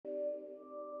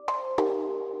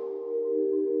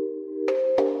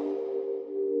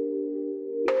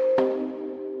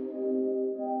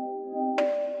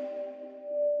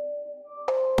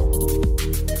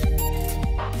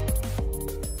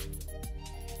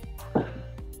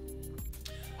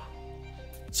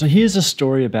So here's a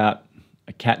story about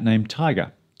a cat named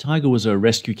Tiger. Tiger was a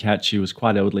rescue cat. She was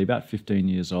quite elderly, about 15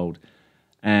 years old.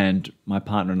 And my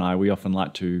partner and I, we often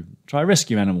like to try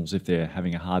rescue animals if they're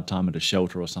having a hard time at a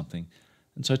shelter or something.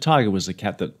 And so Tiger was the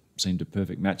cat that seemed a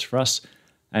perfect match for us.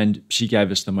 And she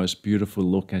gave us the most beautiful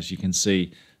look, as you can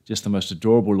see, just the most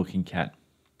adorable looking cat.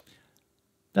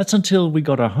 That's until we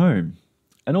got her home.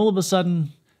 And all of a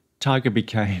sudden, Tiger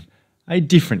became a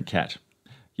different cat.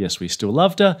 Yes, we still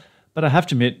loved her, but I have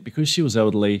to admit, because she was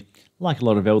elderly, like a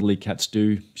lot of elderly cats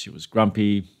do, she was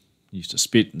grumpy, used to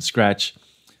spit and scratch.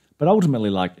 But ultimately,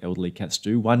 like elderly cats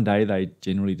do, one day they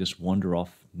generally just wander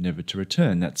off, never to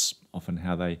return. That's often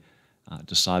how they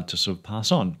decide to sort of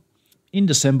pass on. In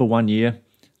December one year,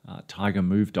 Tiger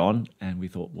moved on, and we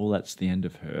thought, well, that's the end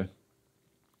of her.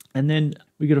 And then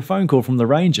we get a phone call from the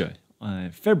ranger.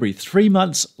 February, 3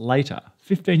 months later,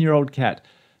 15-year-old cat.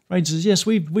 Ranger says, yes,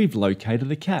 we've located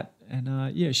the cat.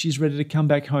 And yeah, she's ready to come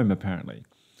back home, apparently.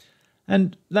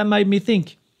 And that made me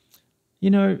think,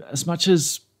 as much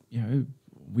as,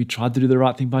 we tried to do the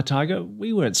right thing by Tiger,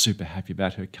 we weren't super happy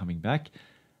about her coming back.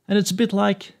 And it's a bit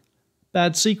like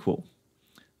BAD SQL.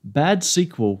 BAD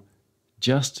SQL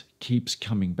just keeps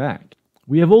coming back.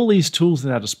 We have all these tools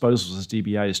at our disposal as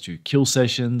DBAs to kill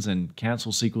sessions and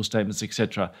cancel SQL statements,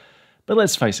 etc. But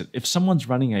let's face it, if someone's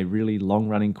running a really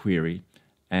long-running query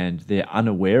and they're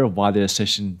unaware of why their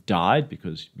session died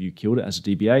because you killed it as a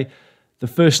DBA, the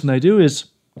first thing they do is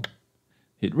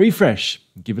hit refresh,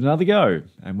 give it another go.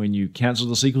 And when you cancel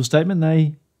the SQL statement,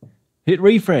 they hit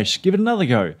refresh, give it another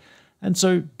go. And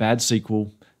so BAD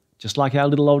SQL, just like our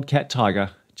little old cat Tiger,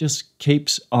 just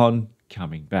keeps on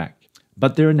coming back.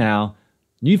 But there are now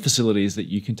new facilities that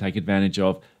you can take advantage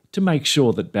of to make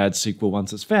sure that BAD SQL,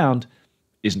 once it's found,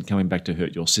 isn't coming back to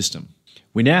hurt your system.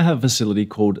 We now have a facility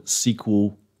called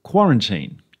SQL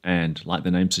Quarantine. And like the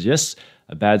name suggests,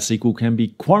 a BAD SQL can be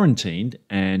quarantined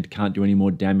and can't do any more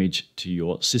damage to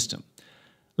your system.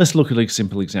 Let's look at a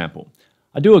simple example.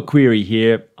 I do a query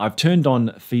here. I've turned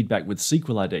on feedback with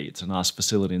SQL ID. It's a nice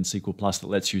facility in SQL Plus that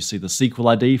lets you see the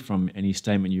SQL ID from any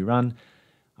statement you run.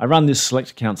 I run this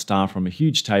select account star from a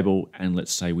huge table, and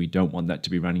let's say we don't want that to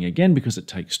be running again because it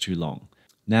takes too long.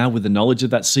 Now, with the knowledge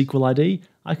of that SQL ID,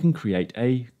 I can create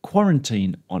a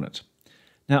quarantine on it.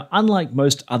 Now, unlike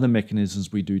most other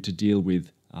mechanisms we do to deal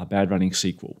with bad running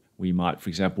SQL, we might, for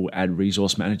example, add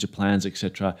resource manager plans,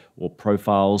 etc., or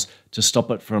profiles to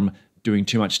stop it from doing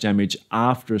too much damage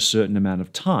after a certain amount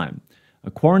of time.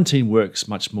 A quarantine works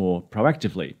much more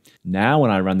proactively. Now,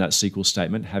 when I run that SQL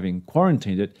statement, having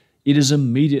quarantined it, it is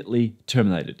immediately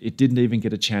terminated. It didn't even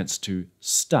get a chance to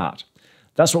start.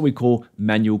 That's what we call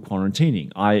manual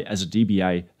quarantining. I, as a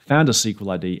DBA, found a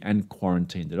SQL ID and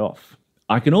quarantined it off.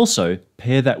 I can also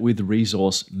pair that with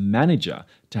Resource Manager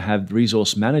to have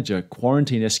Resource Manager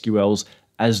quarantine SQLs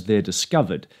as they're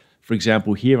discovered. For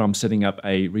example, here I'm setting up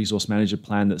a Resource Manager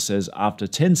plan that says after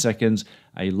 10 seconds,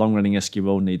 a long-running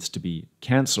SQL needs to be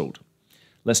cancelled.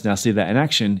 Let's now see that in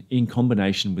action in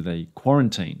combination with a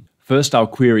quarantine. First, I'll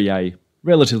query a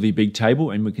relatively big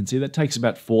table, and we can see that takes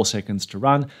about 4 seconds to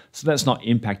run, so that's not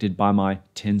impacted by my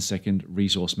 10-second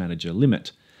Resource Manager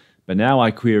limit. But now I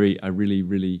query a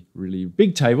really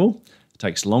big table. It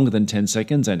takes longer than 10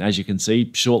 seconds, and as you can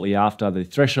see, shortly after the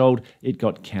threshold, it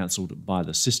got cancelled by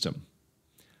the system.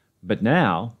 But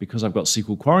now, because I've got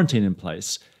SQL Quarantine in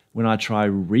place, when I try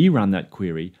rerun that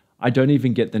query, I don't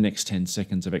even get the next 10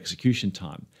 seconds of execution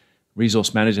time.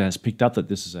 Resource Manager has picked up that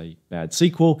this is a BAD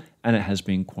SQL, and it has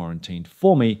been quarantined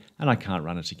for me, and I can't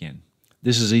run it again.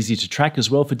 This is easy to track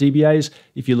as well for DBAs.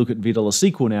 If you look at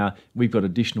 $SQL now, we've got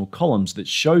additional columns that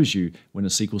shows you when a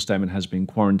SQL statement has been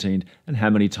quarantined and how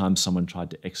many times someone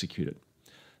tried to execute it.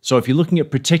 So if you're looking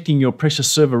at protecting your precious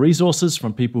server resources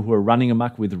from people who are running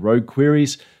amok with rogue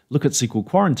queries, look at SQL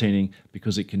quarantining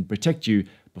because it can protect you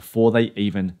before they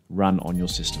even run on your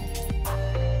system.